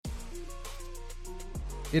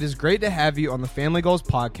It is great to have you on the Family Goals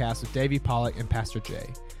podcast with Davey Pollock and Pastor Jay.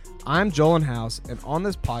 I'm Joel House, and on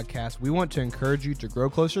this podcast, we want to encourage you to grow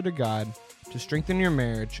closer to God, to strengthen your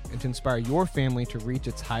marriage, and to inspire your family to reach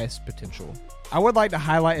its highest potential. I would like to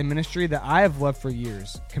highlight a ministry that I have loved for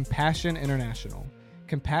years, Compassion International.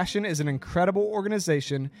 Compassion is an incredible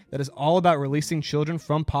organization that is all about releasing children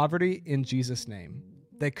from poverty in Jesus' name.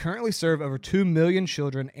 They currently serve over 2 million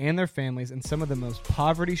children and their families in some of the most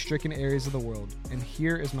poverty-stricken areas of the world, and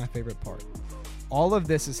here is my favorite part. All of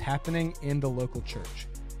this is happening in the local church.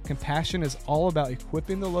 Compassion is all about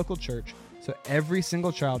equipping the local church so every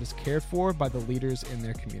single child is cared for by the leaders in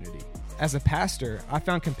their community. As a pastor, I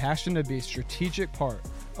found Compassion to be a strategic part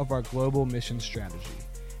of our global mission strategy.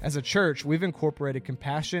 As a church, we've incorporated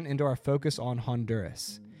Compassion into our focus on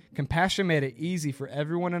Honduras. Compassion made it easy for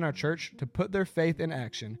everyone in our church to put their faith in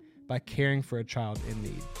action by caring for a child in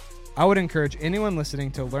need. I would encourage anyone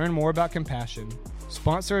listening to learn more about Compassion,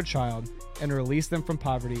 sponsor a child, and release them from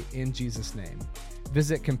poverty in Jesus' name.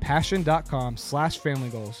 Visit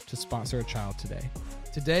compassion.com/familygoals to sponsor a child today.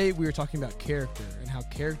 Today, we are talking about character and how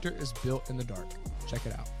character is built in the dark. Check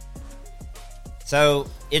it out. So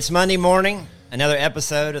it's Monday morning, another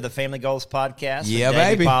episode of the Family Goals podcast. Yeah, with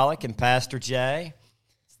Davey baby. Pollock and Pastor Jay.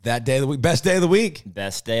 That day of the week, best day of the week.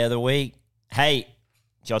 Best day of the week. Hey,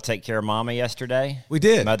 did y'all take care of Mama yesterday? We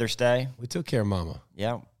did. Mother's Day. We took care of Mama.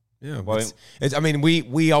 Yeah. Yeah. Well, I mean,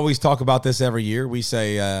 we always talk about this every year. We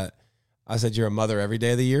say, I said you're a mother every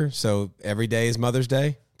day of the year, so every day is Mother's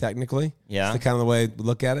Day, technically. Yeah. It's the kind of the way we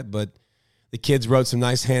look at it, but the kids wrote some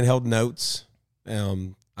nice handheld notes.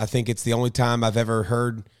 I think it's the only time I've ever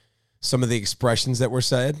heard some of the expressions that were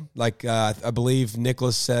said. Like, I believe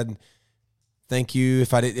Nicholas said, "Thank you.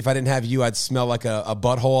 If I didn't have you, I'd smell like a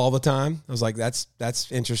butthole all the time." I was like, that's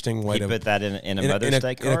interesting way you to put that in a Mother's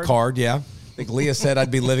Day card? In a card, yeah. I think Leah said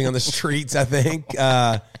I'd be living on the streets, I think.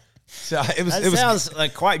 So it was sounds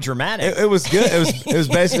like quite dramatic. It was good. It was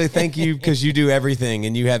basically thank you because you do everything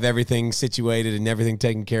and you have everything situated and everything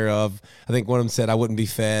taken care of. I think one of them said I wouldn't be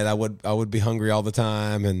fed. I would be hungry all the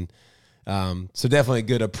time, and so definitely a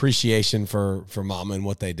good appreciation for Mama and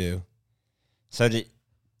what they do. So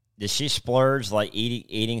does she splurge like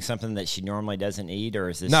eating something that she normally doesn't eat, or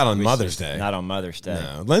is this Not on Mother's Day? Not on Mother's Day.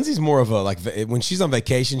 No, Lindsay's more of a like when she's on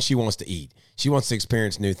vacation, she wants to eat. She wants to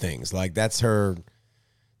experience new things. Like that's her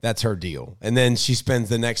deal. And then she spends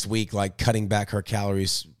the next week like cutting back her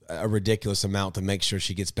calories a ridiculous amount to make sure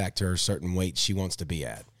she gets back to her certain weight she wants to be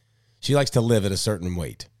at. She likes to live at a certain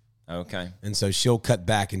weight. Okay. And so she'll cut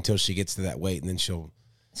back until she gets to that weight, and then she'll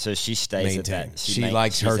So she stays maintain. at that. She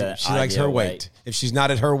likes her weight. If she's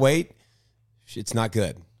not at her weight, it's not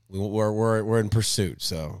good. We're in pursuit.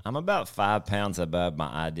 So I'm about 5 pounds above my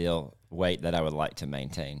ideal weight that I would like to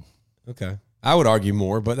maintain. okay, I would argue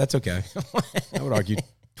more, but that's okay. I would argue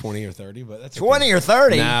 20 or 30, but that's 20 okay. or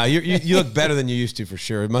 30? Nah, you look better than you used to for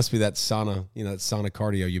sure. It must be that sauna, that sauna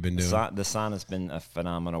cardio you've been doing. The sauna's been a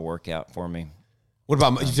phenomenal workout for me. What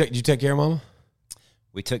about did you take care of Mama?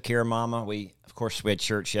 We took care of Mama. Of course, we had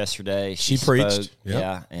church yesterday. She spoke, preached. Yep.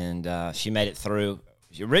 Yeah, and she made it through.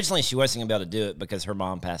 Originally, she wasn't going to be able to do it because her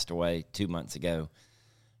mom passed away 2 months ago.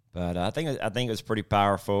 But I think it was pretty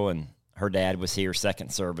powerful, and her dad was here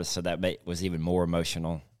second service, so that was even more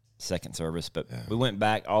emotional second service. But we went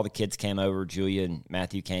back. All the kids came over. Julia and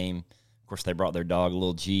Matthew came. Of course, they brought their dog,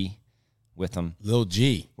 Lil G, with them. Lil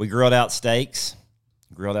G. We grilled out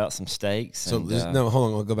some steaks. So and, no, hold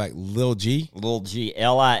on. We'll go back. Lil G. Lil G,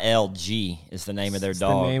 Lilg is the name of their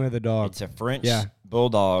dog. The name of the dog. It's a French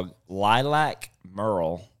bulldog, Lilac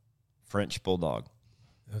Merle, French bulldog.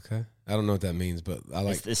 Okay, I don't know what that means, but I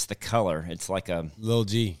like It's the color. It's like a Lil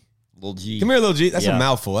G. Lil G. Come here, Lil G. That's Yeah. a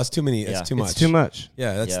mouthful. That's too many. That's Yeah. too much. It's too much.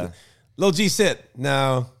 Yeah, that's Yeah. Lil G. Sit.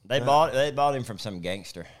 No, They bought him from some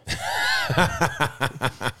gangster.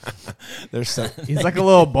 they're so He's like a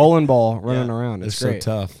little bowling ball running around. they're It's so great.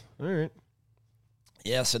 tough. All right,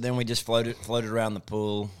 Yeah. So then we just floated around the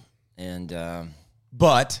pool, and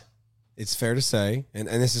but it's fair to say, and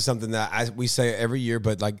this is something that we say every year,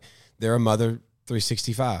 but like they're a mother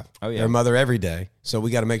 365. Oh, yeah. They're a mother every day, so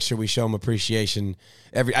we got to make sure we show them appreciation.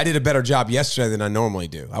 I did a better job yesterday than I normally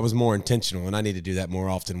do. I was more intentional, and I need to do that more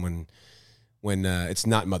often when it's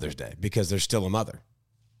not Mother's Day because there's still a mother.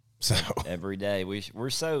 So every day we're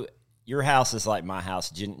so. Your house is like my house.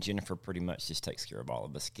 Jennifer pretty much just takes care of all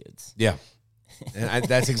of us kids. yeah, and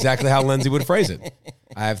that's exactly how Lindsay would phrase it.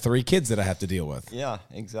 I have 3 kids that I have to deal with. Yeah,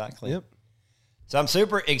 exactly. Yep. So I'm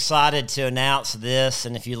super excited to announce this,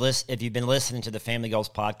 and if you've been listening to the Family Goals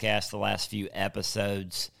podcast the last few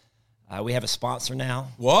episodes, we have a sponsor now.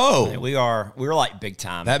 Whoa, We're like big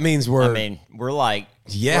time. that means we're we're like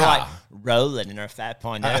Yeah. rolling in our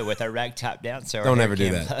 5.0 with our ragtop dancer. Don't ever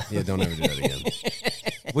do that. Yeah, don't ever do that again.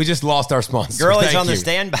 We just lost our sponsor. Girlie's Thank on the you.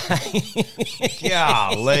 standby.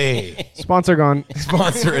 Golly. Sponsor gone.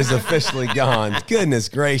 Sponsor is officially gone. Goodness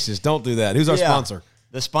gracious. Don't do that. Who's our sponsor?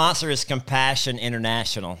 The sponsor is Compassion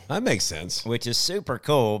International, That makes sense. which is super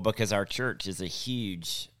cool because our church is a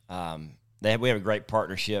huge. We have a great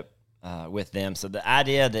partnership with them. So the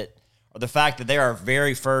idea that, or the fact that they're our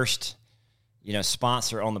very first,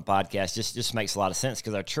 sponsor on the podcast just makes a lot of sense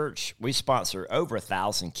because our church, we sponsor over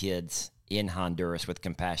 1,000 kids in Honduras with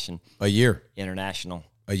Compassion A year. International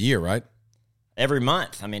A year, right? every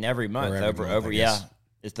month. Every month, every month, I yeah. guess.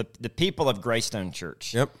 It's the people of Greystone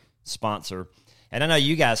Church. Yep. Sponsor. And I know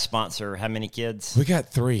you guys sponsor how many kids? We got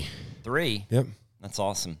 3. 3. Yep. That's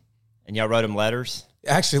awesome. And y'all wrote them letters?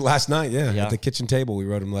 Actually, last night, Yeah. at the kitchen table, we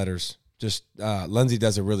wrote them letters. Just Lindsay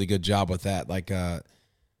does a really good job with that. Like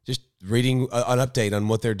just reading an update on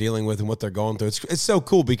what they're dealing with and what they're going through. It's so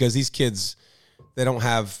cool because these kids, they don't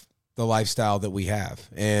have the lifestyle that we have,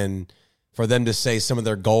 and for them to say some of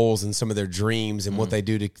their goals and some of their dreams and what they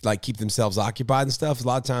do to like keep themselves occupied and stuff. A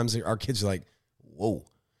lot of times, our kids are like, "Whoa,"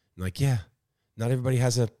 I'm like, yeah. Not everybody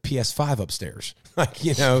has a PS5 upstairs,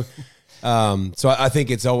 So I think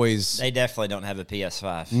it's always They definitely don't have a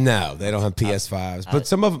PS5. no, they don't have PS5s. But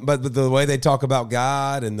some of them, but the way they talk about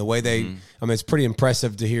God and the way they, it's pretty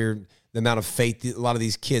impressive to hear the amount of faith that a lot of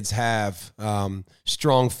these kids have.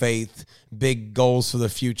 Strong faith, big goals for the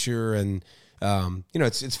future, and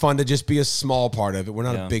it's fun to just be a small part of it. We're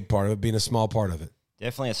not a big part of it, being a small part of it.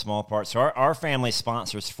 Definitely a small part. So our family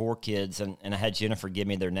sponsors 4 kids, and I had Jennifer give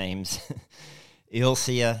me their names.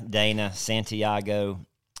 Ilcia, Dana, Santiago,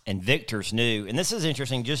 and Victor's new. And this is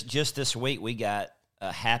interesting. Just this week, we got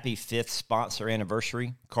a happy 5th sponsor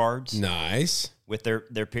anniversary cards. Nice. With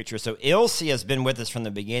their pictures. So Ilcia has been with us from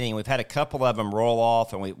the beginning. We've had a couple of them roll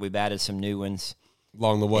off, and we've added some new ones.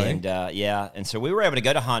 Along the way. And, and so we were able to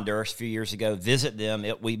go to Honduras a few years ago, visit them.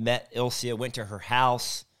 We met Ilcia, went to her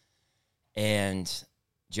house, and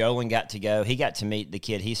Jolin got to go. He got to meet the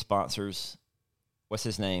kid he sponsors. What's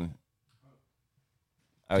his name?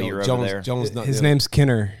 Oh, you're over there. His name's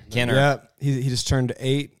Kenner. Kenner. Yeah, he just turned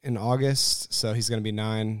 8 in August, so he's going to be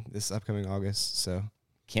 9 this upcoming August. So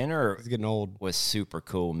Kenner he's getting old. was super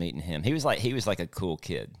cool meeting him. He was like a cool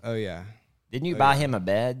kid. Oh yeah. Didn't you buy him a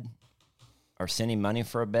bed or send him money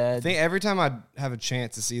for a bed? I think every time I have a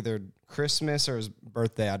chance, it's either Christmas or his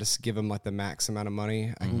birthday. I just give him like the max amount of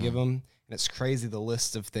money I can give him, and it's crazy the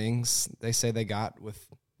list of things they say they got with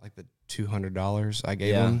like the $200 I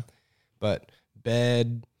gave him, but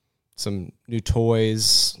bed, some new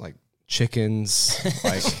toys, like chickens.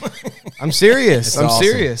 Like, I'm serious. I'm awesome.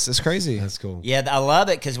 serious. It's crazy. That's cool. Yeah, I love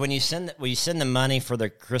it because when you send the money for their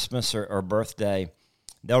Christmas or birthday,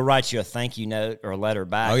 they'll write you a thank you note or a letter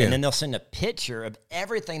back, and then they'll send a picture of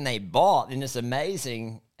everything they bought, and it's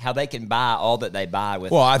amazing how they can buy all that they buy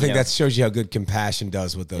with. Well, I think that shows you how good Compassion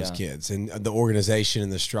does with those kids and the organization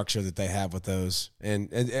and the structure that they have with those.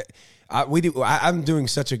 And I'm doing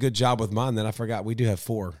such a good job with mine that I forgot we do have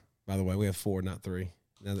 4. By the way, we have 4, not 3.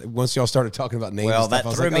 Now, once y'all started talking about names, Well, and stuff, that I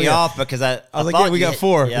was threw like, me off because I was like, thought yeah, we you got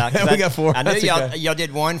 4. Yeah, we got 4. I knew That's y'all, okay. y'all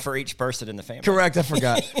did one for each person in the family. Correct, I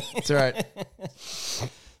forgot. That's right.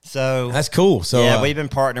 So That's cool. So yeah, we've been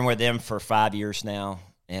partnering with them for 5 years now,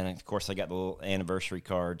 and of course, they got the little anniversary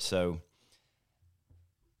card. So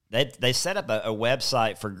they set up a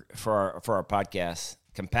website for our podcast,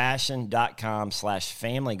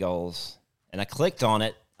 compassion.com/family goals, and I clicked on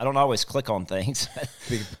it. I don't always click on things,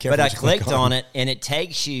 but I clicked on it, and it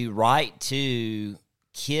takes you right to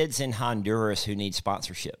kids in Honduras who need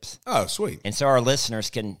sponsorships. Oh, sweet. And so our listeners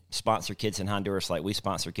can sponsor kids in Honduras like we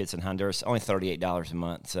sponsor kids in Honduras, only $38 a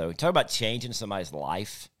month. So talk about changing somebody's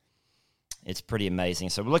life. It's pretty amazing.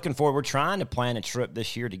 So we're looking forward. We're trying to plan a trip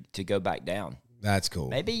this year to go back down. That's cool.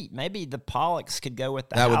 Maybe the Pollocks could go with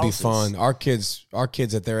the That would be houses. fun. Our kids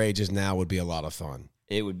at their ages now would be a lot of fun.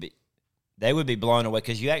 It would be. They would be blown away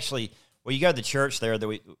because you go to the church there that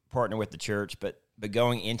we partner with the church, but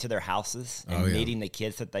going into their houses and meeting the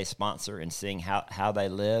kids that they sponsor and seeing how they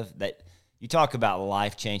live, that you talk about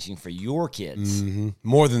life changing for your kids. Mm-hmm.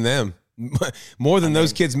 More than them. More than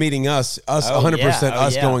those kids meeting us 100%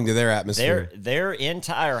 us going to their atmosphere. Their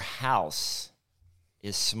entire house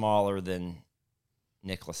is smaller than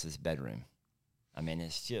Nicholas's bedroom. I mean,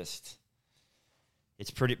 it's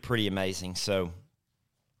pretty amazing. So,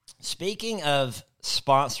 speaking of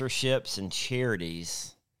sponsorships and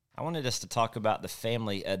charities, I wanted us to talk about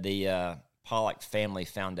the Pollock Family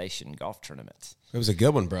Foundation golf tournaments. It was a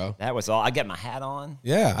good one, bro. That was all. I got my hat on.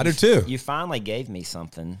 Yeah, I do too. You finally gave me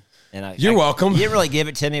something. And You're welcome. You didn't really give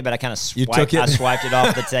it to me, but I kind of took it? I swiped it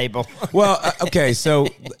off the table. Well, okay. So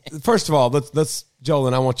first of all, let's Joel,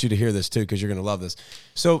 and I want you to hear this too because you're going to love this.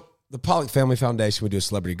 So the Pollock Family Foundation, we do a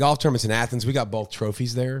celebrity golf tournament in Athens. We got both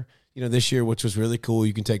trophies there, this year, which was really cool.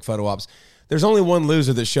 You can take photo ops. There's only one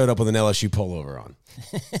loser that showed up with an LSU pullover on.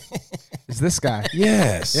 Is this guy?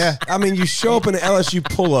 Yes. Yeah. I mean, you show up in an LSU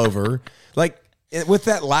pullover, like with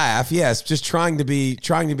that laugh, yes, just trying to be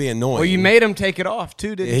annoying. Well, you made him take it off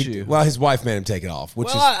too, didn't you? Well, his wife made him take it off, which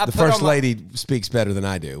Well, is the first lady speaks better than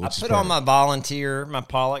I do. I put on my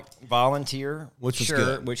Pollock volunteer Which was shirt,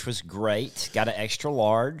 good. which was great. Got an extra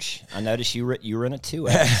large. I noticed you were in a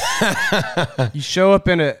 2X. You show up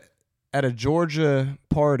at a Georgia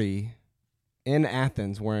party in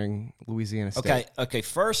Athens wearing Louisiana State. Okay.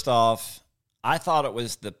 First off, I thought it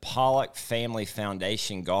was the Pollock Family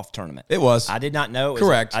Foundation golf tournament. It was. I did not know it was.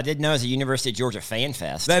 Correct. I didn't know it was a University of Georgia fan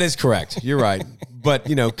fest. That is correct. You're right. But,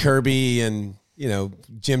 Kirby and,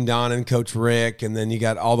 Jim Donnan, Coach Rick, and then you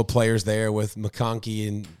got all the players there with McConkey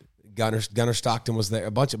and Gunnar Stockton was there.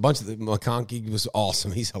 A bunch of McConkey was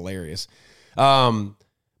awesome. He's hilarious.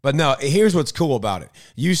 But no, here's what's cool about it.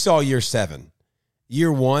 You saw year 7. Year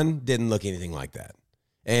 1 didn't look anything like that.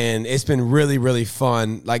 And it's been really, really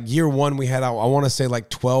fun. Like year 1, we had, I want to say like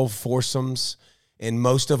 12 foursomes, and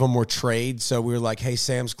most of them were trades. So we were like, hey,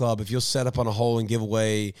 Sam's Club, if you'll set up on a hole and give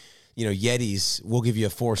away, Yetis, we'll give you a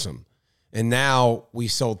foursome. And now we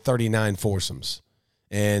sold 39 foursomes.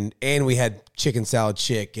 And we had Chicken Salad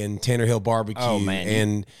Chick and Tanner Hill Barbecue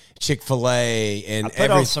and Chick-fil-A and I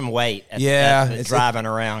put on some weight at driving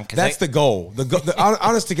around. That's the goal.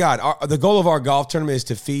 Honest to God, the goal of our golf tournament is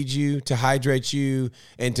to feed you, to hydrate you,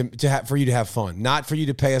 and for you to have fun. Not for you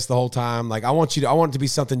to pay us the whole time. Like I want it to be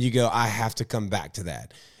something you go, I have to come back to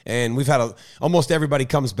that. And we've had almost everybody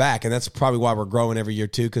comes back, and that's probably why we're growing every year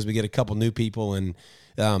too, because we get a couple new people. And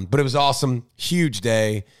but it was awesome, huge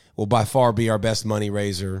day. Will by far be our best money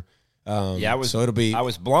raiser. I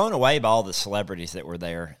was blown away by all the celebrities that were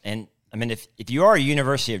there. And I mean, if you are a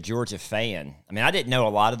University of Georgia fan, I mean, I didn't know a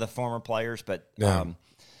lot of the former players, but a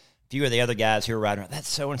few of the other guys who were riding around, that's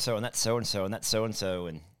so-and-so, and that's so-and-so, and that's so-and-so.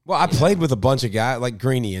 And well, I played with a bunch of guys like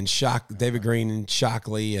Greeny and David Green and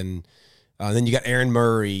Shockley, and then you got Aaron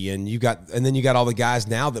Murray, and then you got all the guys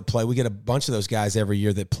now that play. We get a bunch of those guys every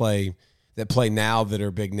year that play now that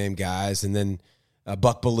are big name guys, and then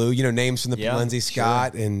Buck Bellew, names from the Lindsey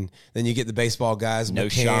Scott, and then you get the baseball guys.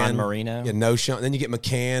 Sean Marino. Yeah, Sean. Then you get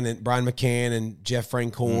McCann and Brian McCann and Jeff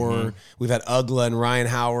Francoeur. Mm-hmm. We've had Ugla and Ryan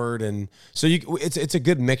Howard, and so it's a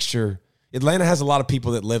good mixture. Atlanta has a lot of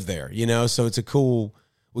people that live there, so it's cool.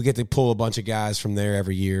 We get to pull a bunch of guys from there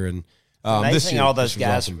every year, and amazing. All those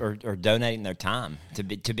guys awesome. are donating their time to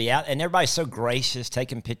be out, and everybody's so gracious,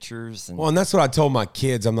 taking pictures. And that's what I told my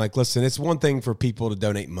kids. I'm like, listen, it's one thing for people to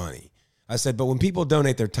donate money. I said, but when people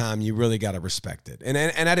donate their time, you really got to respect it. And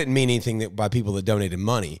I didn't mean anything by people that donated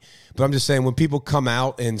money, but I'm just saying when people come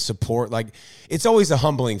out and support, like it's always a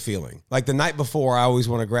humbling feeling. Like the night before, I always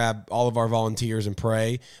want to grab all of our volunteers and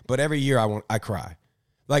pray, but every year I cry.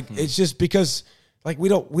 Like it's just because like we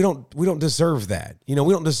don't deserve that. We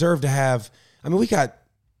don't deserve to have. I mean, we got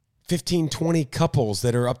 15, 20 couples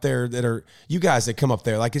that are up there that are you guys that come up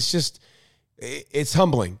there. Like it's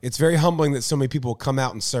humbling. It's very humbling that so many people come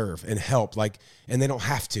out and serve and help, and they don't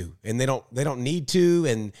have to, and they don't need to,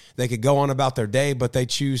 and they could go on about their day, but they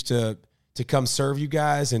choose to come serve you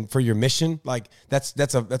guys and for your mission. Like that's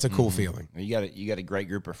a cool feeling. You got a great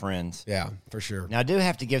group of friends. Yeah, for sure. Now I do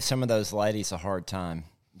have to give some of those ladies a hard time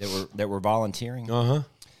that were volunteering.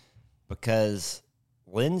 Because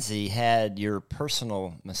Lindsay had your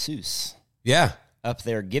personal masseuse. Yeah. Up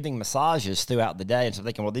there giving massages throughout the day. And so I'm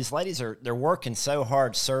thinking, well, these ladies they're working so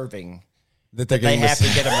hard serving that they have to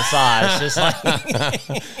get a massage. Just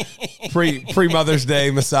like pre Mother's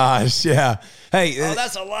Day massage. Yeah. Hey,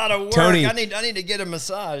 that's a lot of work. Tony, I need to get a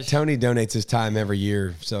massage. Tony donates his time every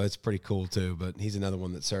year, so it's pretty cool too. But he's another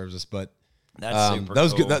one that serves us. But that's super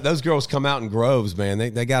cool. Those girls come out in groves, man.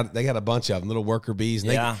 They got a bunch of them, little worker bees.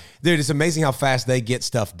 And dude, it's amazing how fast they get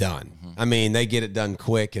stuff done. Mm-hmm. I mean, they get it done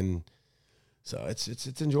quick, and so it's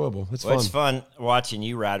enjoyable. It's fun. It's fun watching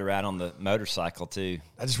you ride around on the motorcycle too.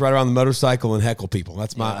 I just ride around the motorcycle and heckle people.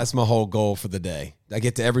 That's my whole goal for the day. I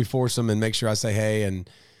get to every foursome and make sure I say hey and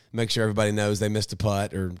make sure everybody knows they missed a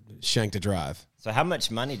putt or shanked a drive. So how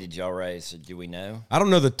much money did y'all raise? Do we know? I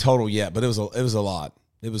don't know the total yet, but it was a lot.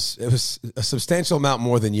 It was a substantial amount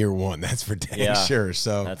more than year one. That's for dang sure.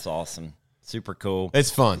 So that's awesome. Super cool.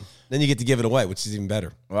 It's fun. Then you get to give it away, which is even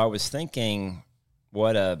better. Well, I was thinking,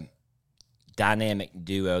 what a dynamic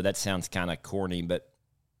duo. That sounds kind of corny, but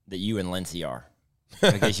that you and Lindsay are.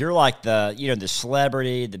 because you're like the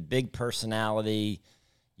celebrity, the big personality.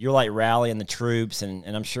 You're like rallying the troops, and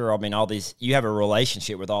I'm sure, I mean, all these, you have a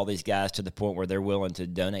relationship with all these guys to the point where they're willing to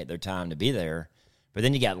donate their time to be there. But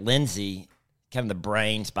then you got Lindsay, kind of the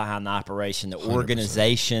brains behind the operation, the 100%.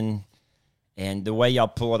 Organization, and the way y'all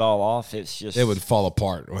pull it all off, it's just... It would fall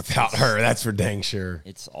apart without her, that's for dang sure.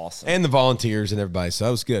 It's awesome. And the volunteers and everybody, so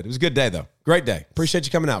it was good. It was a good day, though. Great day. Appreciate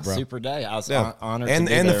you coming out, bro. Super day. I was honored to be and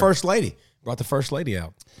there. the First Lady. Brought the First Lady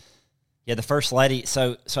out. Yeah, the First Lady.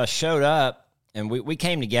 So I showed up, and we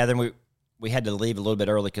came together, and we had to leave a little bit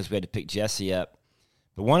early because we had to pick Jesse up.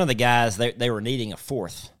 But one of the guys, they were needing a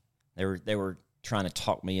fourth. They were trying to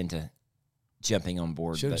talk me into jumping on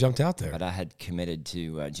board. Should have jumped out there. But I had committed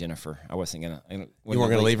to Jennifer. I wasn't gonna. You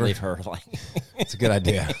weren't gonna leave her. Like, it's a good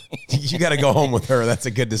idea. You got to go home with her. That's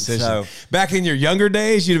a good decision. So, back in your younger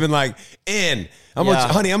days, you'd have been like,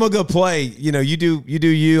 honey, I'm gonna go play. You do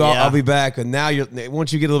you. I'll be back. And now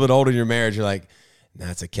once you get a little bit older in your marriage, you're like,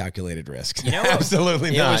 that's a calculated risk.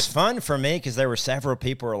 Absolutely not. It was fun for me because there were several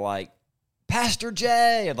people who were like, Pastor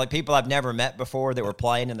Jay, like people I've never met before that were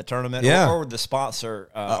playing in the tournament, or the sponsor,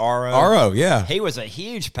 Aro. Aro, yeah. He was a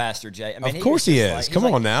huge Pastor Jay. I mean, of course he is. Like, Come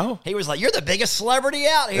on now. He was like, you're the biggest celebrity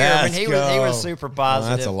out here. I mean, he was super positive.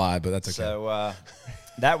 Well, that's a lie, but that's okay. So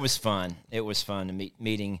that was fun. It was fun to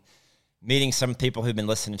meeting some people who've been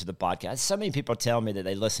listening to the podcast. So many people tell me that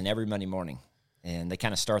they listen every Monday morning, and they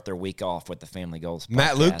kind of start their week off with the Family Goals podcast.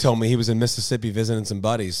 Matt Luke told me he was in Mississippi visiting some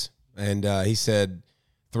buddies, and he said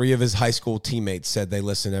 3 of his high school teammates said they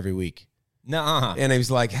listen every week. Nuh-uh. And he was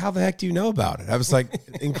like, how the heck do you know about it? I was like,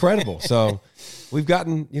 incredible. So we've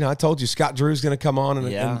gotten, I told you, Scott Drew's going to come on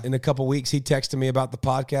in a couple weeks. He texted me about the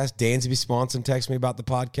podcast. Dansby Swanson texted me about the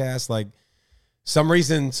podcast. Like, some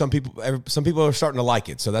reason, some people are starting to like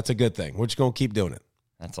it. So that's a good thing. We're just going to keep doing it.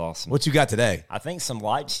 That's awesome. What you got today? I think some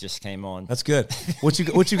lights just came on. That's good. What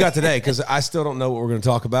you got today? Because I still don't know what we're going to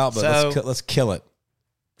talk about, but let's kill it.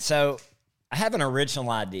 So I have an original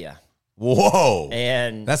idea. Whoa.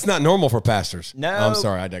 And that's not normal for pastors. No. I'm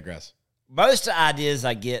sorry, I digress. Most of the ideas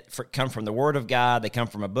I get come from the Word of God. They come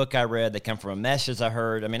from a book I read. They come from a message I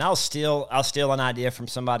heard. I mean, I'll steal an idea from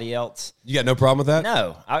somebody else. You got no problem with that?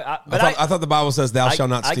 No. I thought the Bible says thou shalt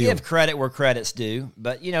not steal. I give credit where credit's due.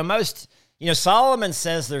 But, Solomon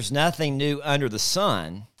says there's nothing new under the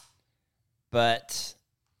sun. But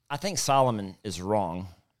I think Solomon is wrong.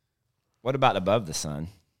 What about above the sun?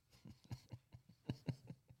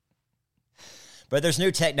 But there's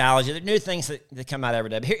new technology, there's new things that come out every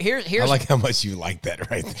day. Here's I like how much you like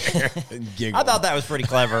that right there. I thought that was pretty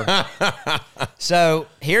clever. So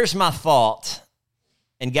here's my thought.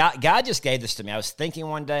 And God just gave this to me. I was thinking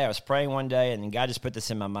one day, I was praying one day, and God just put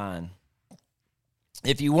this in my mind.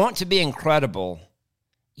 If you want to be incredible,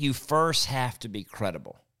 you first have to be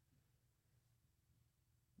credible.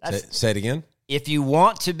 Say it again. If you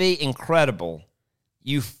want to be incredible,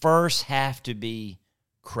 you first have to be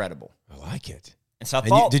credible. I like it. And so I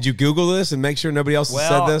thought, did you Google this and make sure nobody else has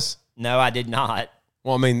said this? No, I did not.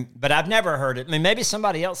 Well, I mean, but I've never heard it. I mean, maybe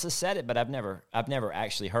somebody else has said it, but I've never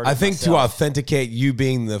actually heard it. I think myself. To authenticate you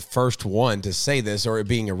being the first one to say this or it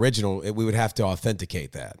being original, we would have to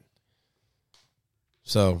authenticate that.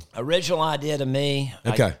 So original idea to me.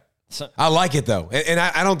 Okay. I like it though, and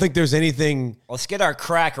I don't think there's anything. Let's get our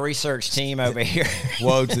crack research team over here.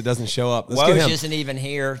 Woj that doesn't show up. Woj isn't even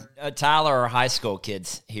here. Tyler, our high school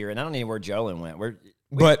kid's here, and I don't know where Jolyn went.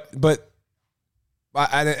 But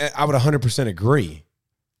I would 100% agree.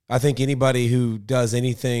 I think anybody who does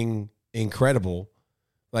anything incredible,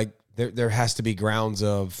 like there has to be grounds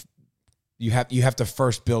of you have to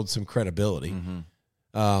first build some credibility.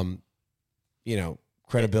 Mm-hmm.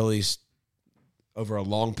 Credibility's over a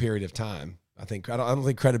long period of time. I don't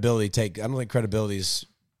think credibility is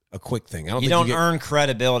a quick thing. You don't earn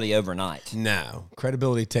credibility overnight. No.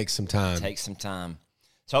 Credibility takes some time.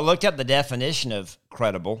 So I looked up the definition of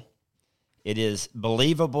credible. It is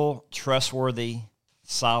believable, trustworthy,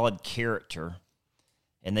 solid character.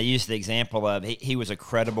 And they use the example of he was a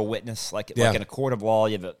credible witness, like in a court of law.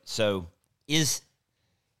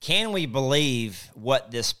 Can we believe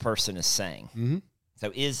what this person is saying? Mm-hmm.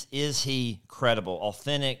 So is he credible,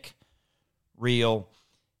 authentic, real?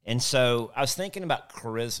 And so I was thinking about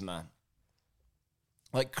charisma.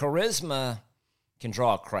 Like charisma can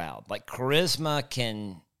draw a crowd. Like charisma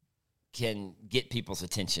can get people's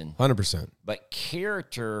attention. 100%. But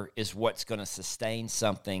character is what's going to sustain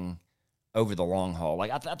something over the long haul. Like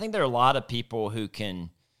I think there are a lot of people who can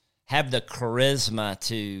have the charisma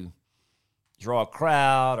to draw a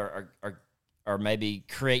crowd or maybe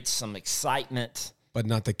create some excitement. But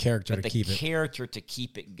not the character to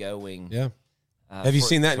keep it going. Yeah. Have you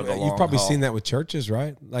seen that? for the You've long probably haul. seen that with churches,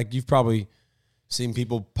 right? Like you've probably seen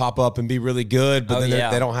people pop up and be really good, but Oh, then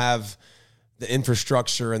yeah. they don't have the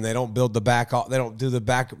infrastructure and they don't build the back. They don't do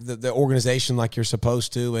the organization like you're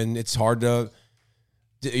supposed to, and it's hard to.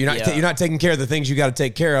 You're not taking care of the things you got to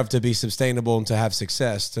take care of to be sustainable and to have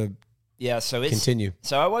success. So continue.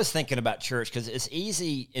 So I was thinking about church because it's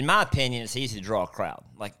easy, in my opinion, it's easy to draw a crowd.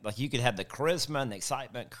 Like you could have the charisma and the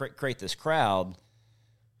excitement, create this crowd,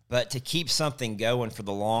 but to keep something going for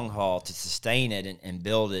the long haul, to sustain it and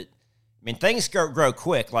build it. I mean, things grow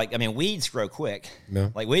quick. Weeds grow quick. Yeah.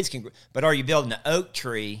 Like weeds can grow. But are you building an oak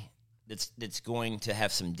tree that's going to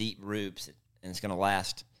have some deep roots and it's going to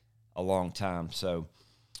last a long time? So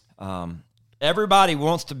everybody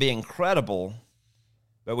wants to be incredible,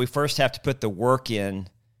 but we first have to put the work in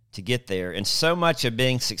to get there. And so much of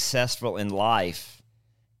being successful in life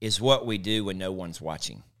is what we do when no one's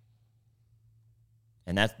watching.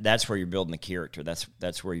 And that's where you're building the character.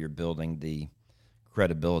 That's where you're building the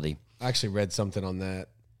credibility. I actually read something on that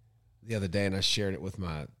the other day, and I shared it with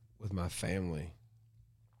my family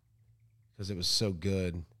because it was so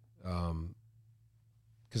good.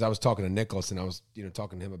 Because I was talking to Nicholas, and I was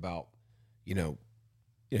talking to him about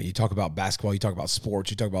you talk about basketball, you talk about sports,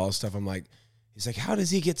 you talk about all this stuff. I'm like, he's like, how does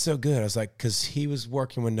he get so good? I was like, because he was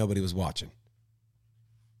working when nobody was watching.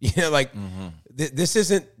 This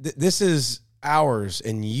is hours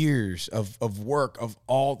and years of work, of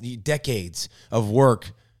all the decades of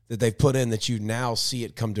work that they've put in, that you now see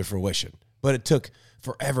it come to fruition. But it took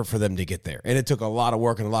forever for them to get there. And it took a lot of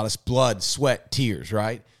work and a lot of blood, sweat, tears,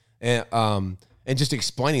 right? And just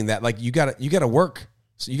explaining that, like, you gotta work.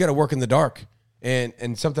 So you gotta work in the dark.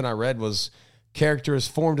 And something I read was character is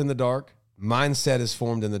formed in the dark, mindset is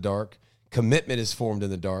formed in the dark, commitment is formed in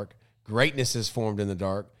the dark, greatness is formed in the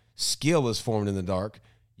dark, skill is formed in the dark.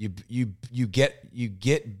 You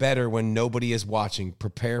get better when nobody is watching.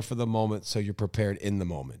 Prepare for the moment so you're prepared in the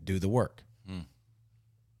moment. Do the work.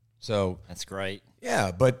 So that's great.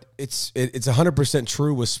 Yeah, but it's 100%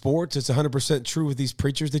 true with sports. It's 100% true with these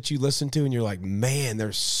preachers that you listen to, and you're like, man,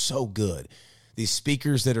 they're so good. These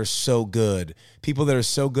speakers that are so good, people that are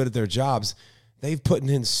so good at their jobs, they've put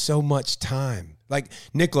in so much time. Like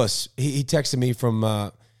Nicholas, he texted me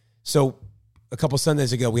from so a couple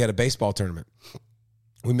Sundays ago, we had a baseball tournament.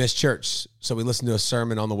 We missed church, so we listened to a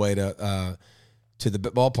sermon on the way to the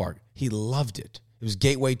ballpark. He loved it. It was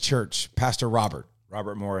Gateway Church, Pastor Robert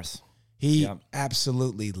Morris. He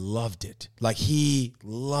absolutely loved it. Like, he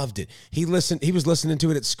loved it. He was listening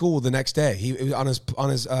to it at school the next day. He was on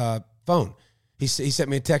his phone. He sent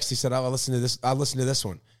me a text. He said, "I listened to this. I listened to this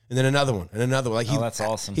one, and then another one, and another one." Like, that's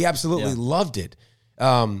awesome. He absolutely loved it.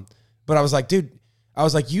 But I was like, dude. I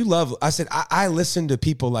was like, I said, I listen to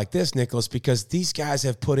people like this, Nicholas, because these guys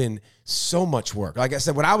have put in so much work. Like I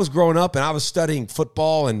said, when I was growing up and I was studying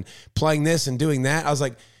football and playing this and doing that, I was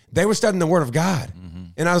like, they were studying the Word of God. Mm-hmm.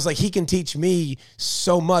 And I was like, he can teach me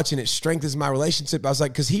so much, and it strengthens my relationship. I was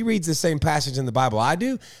like, because he reads the same passage in the Bible I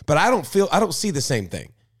do, but I don't see the same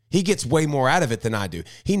thing. He gets way more out of it than I do.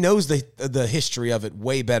 He knows the history of it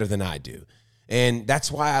way better than I do. And that's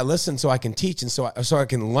why I listen, so I can teach and so I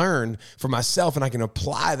can learn for myself, and I can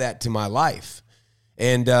apply that to my life.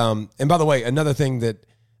 And by the way, another thing that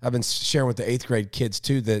I've been sharing with the 8th grade kids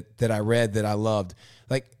too that I read that I loved.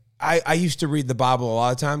 Like, I used to read the Bible a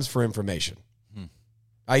lot of times for information.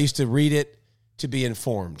 I used to read it to be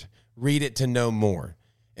informed, read it to know more.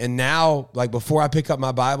 And now, like, before I pick up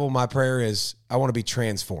my Bible, my prayer is, I want to be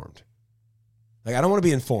transformed. Like, I don't want to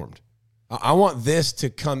be informed. I want this to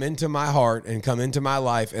come into my heart and come into my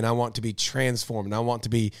life, and I want to be transformed. And I want to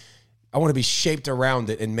be shaped around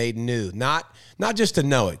it and made new. Not just to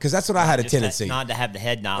know it, because that's what I had a tendency. Not to have the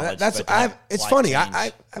head knowledge. It's funny.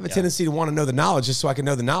 I have a tendency to want to know the knowledge just so I can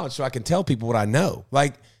know the knowledge, so I can tell people what I know.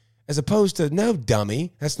 Like, as opposed to, no,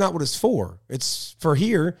 dummy, that's not what it's for. It's for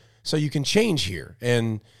here, so you can change here.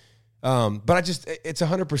 And but it's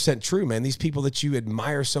 100% true, man. These people that you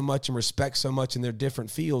admire so much and respect so much in their different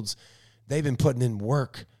fields, they've been putting in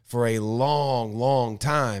work for a long, long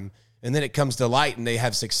time. And then it comes to light and they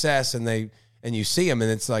have success, and you see them, and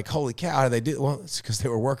it's like, holy cow, how do they do it? Well, it's because they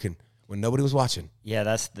were working when nobody was watching. Yeah,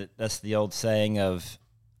 that's the old saying of,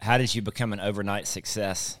 how did you become an overnight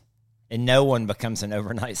success? And no one becomes an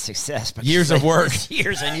overnight success. But years of work.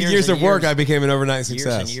 years of work, I became an overnight success.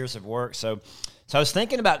 Years and years of work. So I was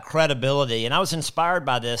thinking about credibility, and I was inspired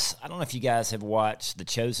by this. I don't know if you guys have watched The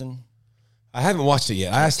Chosen. I haven't watched it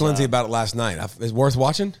yet. I asked Lindsay about it last night. Is it worth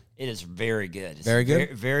watching? It is very good. It's very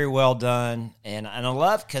good? Very well done. And I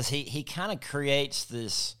love, because he kind of creates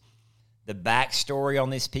the backstory on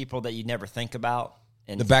these people that you never think about.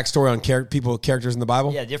 And the backstory on characters in the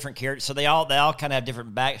Bible. Yeah, different characters. So they all kind of have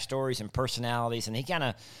different backstories and personalities, and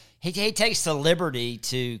he takes the liberty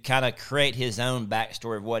to kind of create his own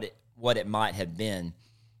backstory of what it might have been.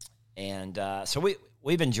 And so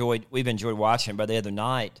we've enjoyed watching it. But the other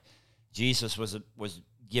night, Jesus was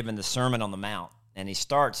given the Sermon on the Mount, and he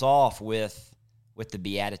starts off with the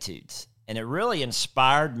Beatitudes, and it really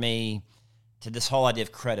inspired me to this whole idea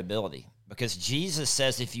of credibility, because Jesus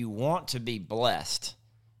says if you want to be blessed,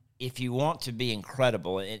 if you want to be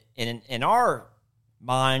incredible, in our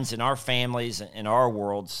minds, in our families, in our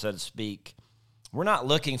world, so to speak, we're not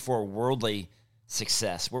looking for worldly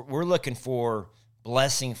success. We're looking for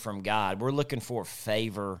blessing from God. We're looking for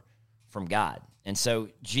favor from God. And so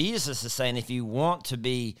Jesus is saying if you want to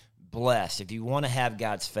be blessed, if you want to have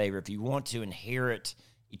God's favor, if you want to inherit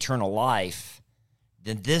eternal life,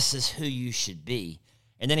 then this is who you should be.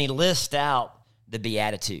 And then he lists out the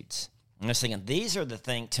Beatitudes. And I was thinking, these are the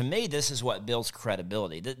things, to me, this is what builds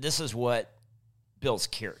credibility. This is what builds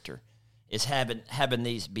character, is having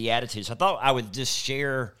these Beatitudes. I thought I would just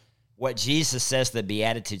share what Jesus says the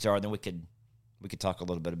Beatitudes are, and then we could talk a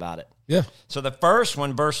little bit about it. Yeah. So the first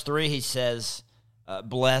one, verse 3, he says,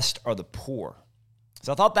 blessed are the poor.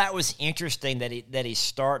 So I thought that was interesting that he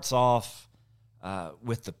starts off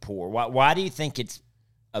with the poor. Why do you think it's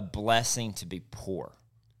a blessing to be poor?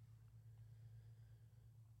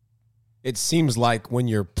 It seems like when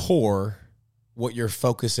you're poor, what you're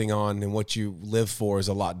focusing on and what you live for is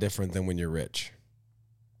a lot different than when you're rich.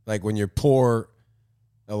 Like when you're poor,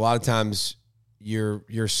 a lot of times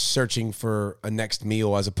you're searching for a next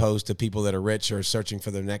meal, as opposed to people that are rich are searching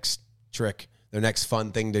for their next trick, their next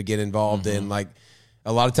fun thing to get involved in. Like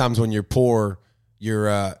a lot of times when you're poor,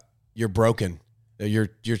 you're broken.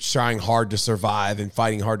 You're trying hard to survive and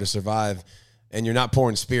fighting hard to survive, and you're not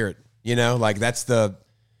poor in spirit. Like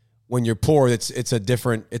when you're poor, it's a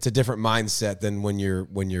different mindset than when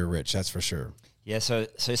you're rich. That's for sure. Yeah. So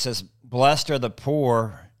it says, blessed are the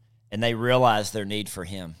poor, and they realize their need for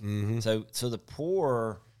Him. Mm-hmm. So the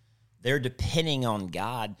poor, they're depending on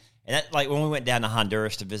God. And that, like when we went down to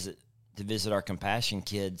Honduras to visit our compassion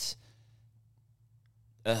kids,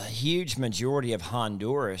 a huge majority of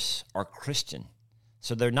Honduras are Christian.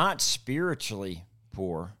 So they're not spiritually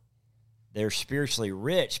poor. They're spiritually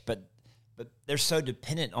rich, but they're so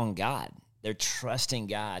dependent on God. They're trusting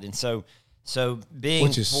God. And so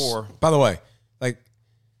being poor. By the way, like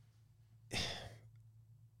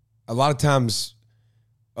a lot of times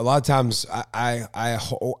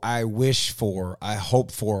I wish for, I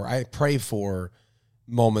hope for, I pray for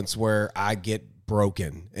moments where I get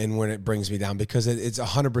broken and when it brings me down, because it's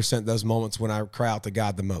 100% those moments when I cry out to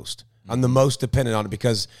God the most. I'm the most dependent on it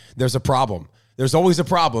because there's a problem. There's always a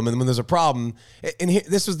problem. And when there's a problem,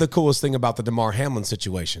 this was the coolest thing about the Damar Hamlin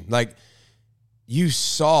situation. Like, you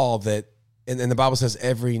saw that, and the Bible says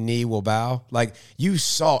every knee will bow. Like, you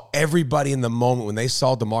saw everybody in the moment when they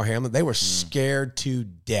saw Damar Hamlin, they were scared to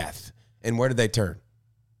death. And where did they turn?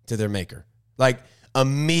 To their maker. Like,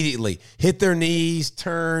 immediately hit their knees,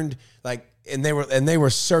 turned, like, and they were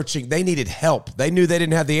searching. They needed help. They knew they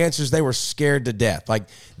didn't have the answers. They were scared to death. Like,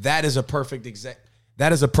 that is a perfect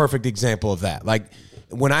example of that. Like,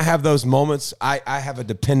 when I have those moments, I have a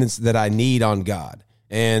dependence that I need on God.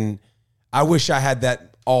 And I wish I had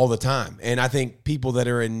that all the time. And I think people that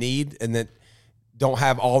are in need and that don't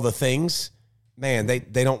have all the things, man,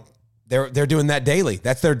 they're doing that daily.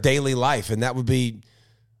 That's their daily life. And that would be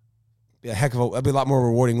that'd be a lot more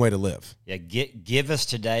rewarding way to live. Yeah, give us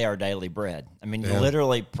today our daily bread. I mean,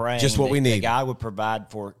 literally praying just what we need. That God would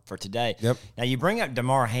provide for today. Yep. Now, you bring up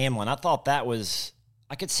Damar Hamlin. I thought that was,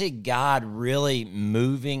 I could see God really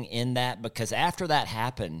moving in that, because after that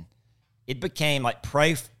happened, it became like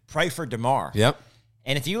pray for Damar. Yep.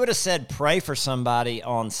 And if you would have said pray for somebody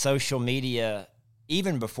on social media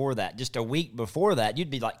even before that, just a week before that, you'd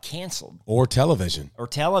be like canceled. Or television.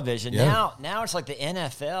 Yeah. Now it's like the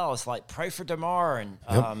NFL. It's like pray for Damar, and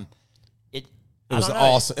it was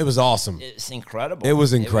awesome. It was awesome. It's incredible. It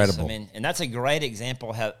was incredible. And that's a great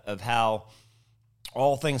example of how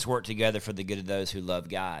all things work together for the good of those who love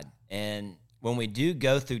God. And when we do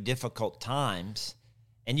go through difficult times,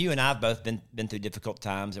 and you and I have both been through difficult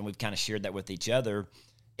times, and we've kind of shared that with each other,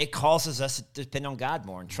 it causes us to depend on God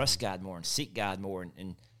more and trust God more and seek God more.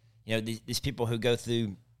 And you know, these people who go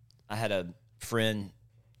through, I had a friend,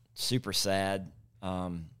 super sad,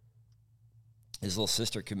 his little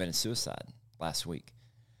sister committed suicide last week.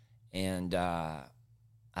 And I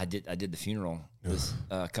did the funeral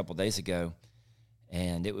a couple days ago,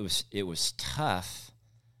 and it was tough,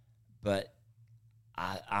 but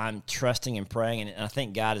I'm trusting and praying, and I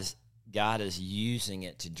think God is using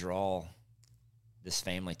it to draw this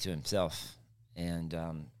family to himself. And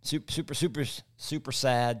super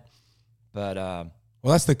sad. But well,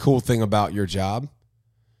 that's the cool thing about your job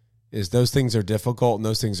is those things are difficult and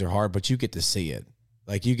those things are hard, but you get to see it.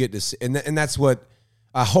 Like you get to see, and that's what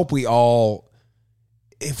I hope we all,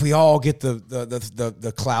 if we all get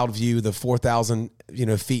the cloud view, the 4,000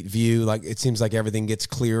 feet view, like it seems like everything gets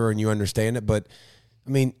clearer and you understand it. But I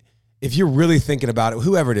mean, if you're really thinking about it,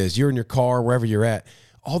 whoever it is, you're in your car, wherever you're at,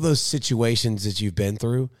 all those situations that you've been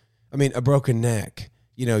through. I mean, a broken neck.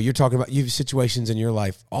 You're talking about you have situations in your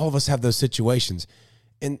life. All of us have those situations.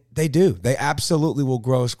 And they do. They absolutely will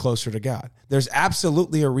grow us closer to God. There's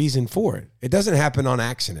absolutely a reason for it. It doesn't happen on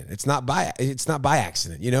accident. It's not by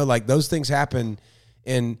accident. Like those things happen.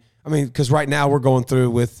 And I mean, because right now we're going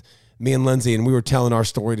through with me and Lindsay, and we were telling our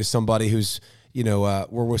story to somebody who's, we're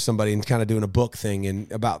with somebody and kind of doing a book thing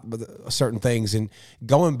and about certain things and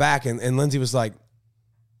going back. And Lindsay was like,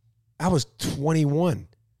 I was 21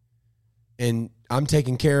 and I'm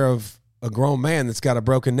taking care of a grown man that's got a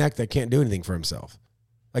broken neck that can't do anything for himself.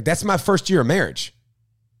 Like, that's my first year of marriage.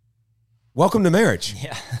 Welcome to marriage.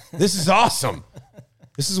 Yeah. This is awesome.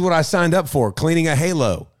 This is what I signed up for, cleaning a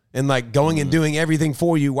halo and like going and doing everything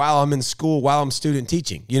for you while I'm in school, while I'm student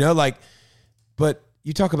teaching, but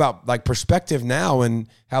you talk about like perspective now and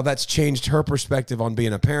how that's changed her perspective on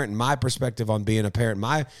being a parent and my perspective on being a parent,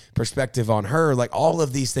 my perspective on her, like all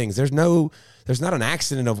of these things. There's not an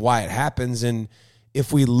accident of why it happens. And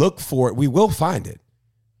if we look for it, we will find it.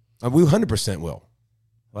 We 100% will.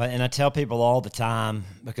 Well, and I tell people all the time,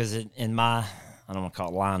 because in my, I don't want to call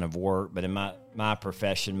it line of work, but in my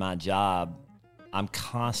profession, my job, I'm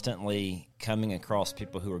constantly coming across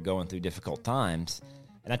people who are going through difficult times.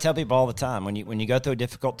 And I tell people all the time, when you go through a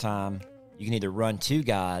difficult time, you can either run to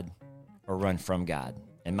God or run from God.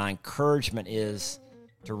 And my encouragement is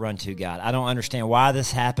to run to God. I don't understand why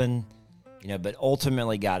this happened, but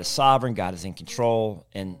ultimately God is sovereign, God is in control,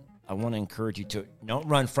 and I want to encourage you to don't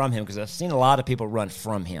run from him, because I've seen a lot of people run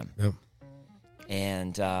from him. Yep.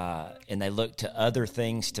 And they look to other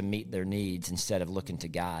things to meet their needs instead of looking to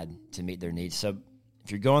God to meet their needs. So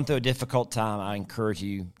if you're going through a difficult time, I encourage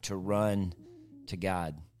you to run to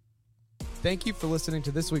God. Thank you for listening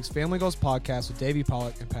to this week's Family Goals podcast with Davey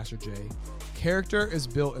Pollock and Pastor Jay. Character is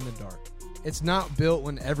built in the dark. It's not built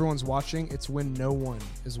when everyone's watching, it's when no one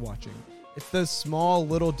is watching. It's those small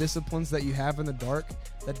little disciplines that you have in the dark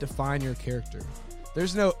that define your character.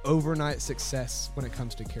 There's no overnight success when it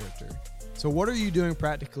comes to character. So what are you doing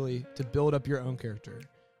practically to build up your own character?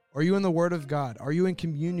 Are you in the Word of God? Are you in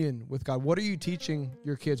communion with God? What are you teaching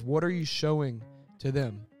your kids? What are you showing to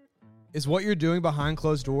them? Is what you're doing behind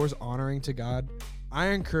closed doors honoring to God? I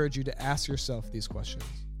encourage you to ask yourself these questions.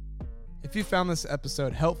 If you found this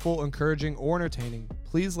episode helpful, encouraging, or entertaining,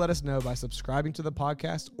 please let us know by subscribing to the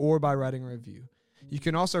podcast or by writing a review. You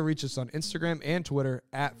can also reach us on Instagram and Twitter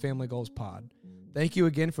 @FamilyGoalsPod. Thank you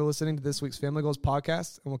again for listening to this week's Family Goals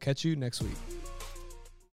podcast, and we'll catch you next week.